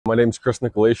My name is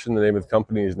Nykolaishen. The name of the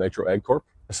company is Nytro and Corp.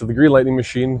 So the Green Lightning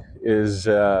machine is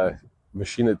a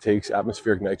machine that takes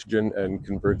atmospheric nitrogen and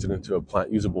converts it into a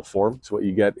plant usable form. So what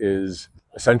you get is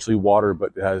essentially water,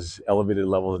 but it has elevated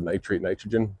levels of nitrate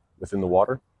nitrogen within the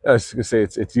water. I was going to say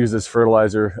it's used as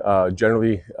fertilizer,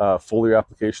 generally foliar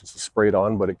applications to spray it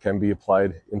on, but it can be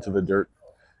applied into the dirt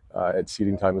at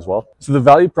seeding time as well. So the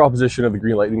value proposition of the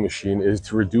Green Lightning machine is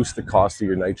to reduce the cost of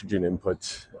your nitrogen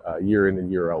inputs year in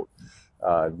and year out.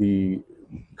 The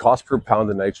cost per pound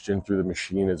of nitrogen through the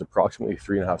machine is approximately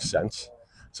 3.5 cents.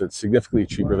 So it's significantly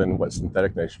cheaper than what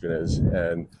synthetic nitrogen is.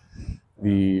 And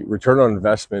the return on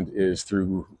investment is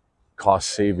through cost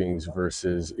savings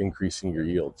versus increasing your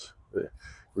yields.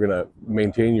 We're going to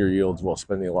maintain your yields while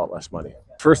spending a lot less money.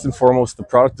 First and foremost, the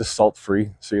product is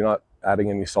salt-free, so you're not adding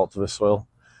any salt to the soil.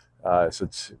 So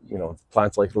it's,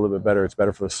 plants like it a little bit better. It's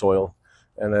better for the soil.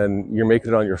 And then you're making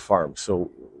it on your farm. So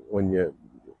when you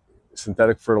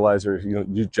synthetic fertilizer,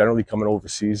 you're generally coming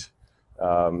overseas,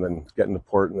 then getting to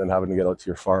port and then having to get out to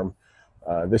your farm.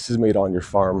 This is made on your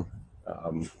farm,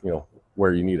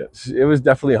 where you need it. It was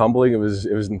definitely humbling. It was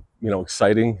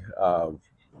exciting.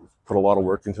 Put a lot of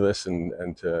work into this,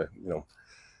 and to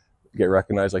get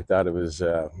recognized like that, it was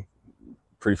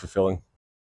pretty fulfilling.